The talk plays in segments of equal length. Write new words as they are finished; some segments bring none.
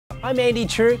I'm Andy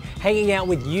True, hanging out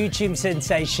with YouTube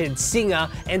sensation, singer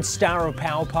and star of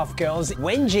Powerpuff Girls,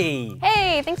 Wengie.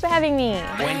 Hey, thanks for having me.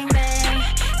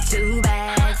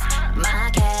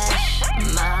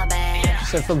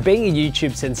 So from being a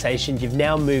YouTube sensation, you've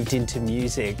now moved into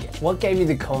music. What gave you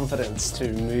the confidence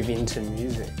to move into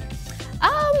music?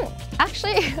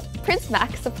 Actually, Prince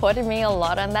Mac supported me a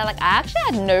lot on that. Like, I actually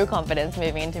had no confidence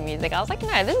moving into music. I was like,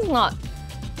 no, this is not,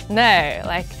 no,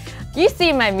 like, you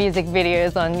see my music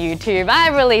videos on YouTube.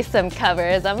 I released some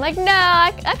covers. I'm like, no,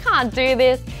 I can't do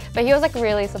this. But he was like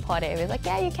really supportive. He was like,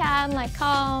 yeah, you can, like,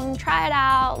 come, try it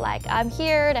out. Like, I'm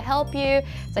here to help you.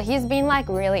 So he's been like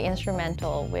really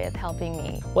instrumental with helping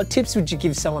me. What tips would you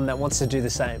give someone that wants to do the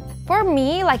same? For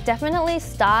me, like, definitely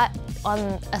start on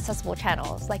accessible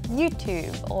channels like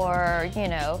YouTube or, you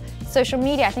know, social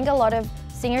media. I think a lot of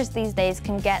singers these days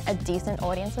can get a decent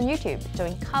audience on YouTube,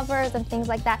 doing covers and things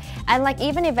like that. And like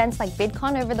even events like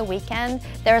VidCon over the weekend,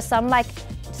 there are some like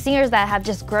singers that have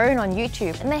just grown on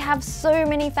YouTube and they have so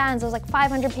many fans. There's like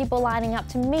 500 people lining up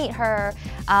to meet her.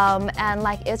 And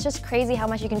like, it's just crazy how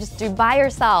much you can just do by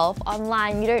yourself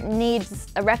online. You don't need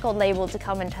a record label to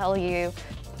come and tell you,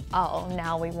 oh,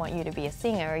 now we want you to be a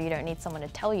singer. You don't need someone to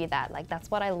tell you that. Like,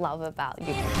 that's what I love about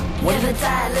YouTube.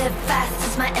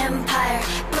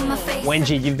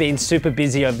 Wengie, you've been super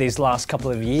busy over these last couple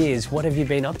of years. What have you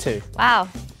been up to? Wow,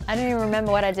 I don't even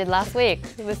remember what I did last week.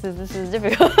 This is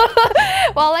difficult.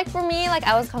 Well, like for me, like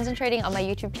I was concentrating on my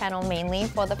YouTube channel mainly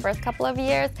for the first couple of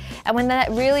years. And when that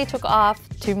really took off,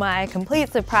 to my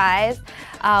complete surprise,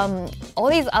 all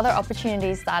these other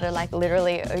opportunities started like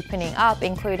literally opening up,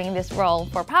 including this role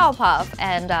for Powerpuff.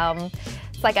 And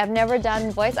it's like I've never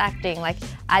done voice acting. Like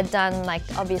I'd done like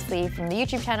obviously from the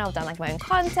YouTube channel, I've done like my own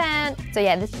content. So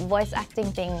yeah, this voice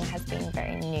acting thing has been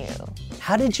very new.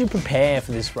 How did you prepare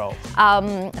for this role?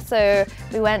 So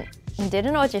we went and did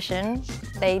an audition.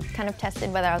 They kind of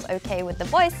tested whether I was okay with the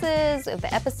voices, with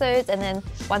the episodes, and then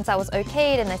once I was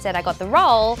okayed and they said I got the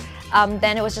role,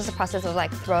 then it was just a process of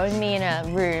like throwing me in a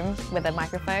room with a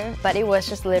microphone, but it was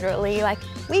just literally like,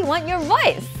 we want your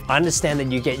voice. I understand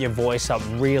that you get your voice up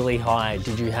really high.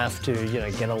 Did you have to, you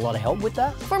know, get a lot of help with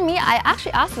that? For me, I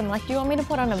actually asked them, like, do you want me to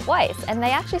put on a voice? And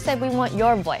they actually said, we want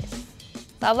your voice.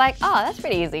 So I'm like, oh, that's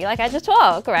pretty easy. Like, I just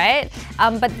talk, right?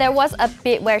 But there was a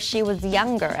bit where she was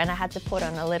younger and I had to put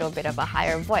on a little bit of a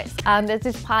higher voice. There's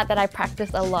this part that I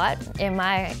practiced a lot in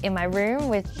my room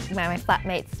with my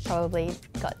flatmates probably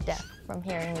got deaf from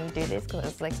hearing me do this because I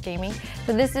was like screaming.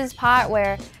 So this is part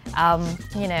where,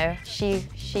 you know, she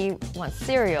wants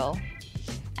cereal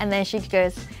and then she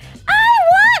goes, I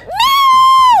want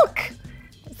milk!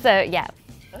 So yeah,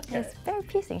 okay. It's very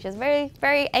piercing. She's a very,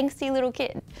 very angsty little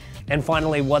kid. And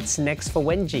finally, what's next for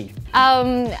Wengie?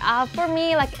 For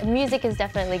me, like music is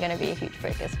definitely going to be a huge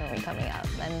focus for me coming up,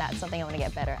 and that's something I want to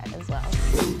get better at as well.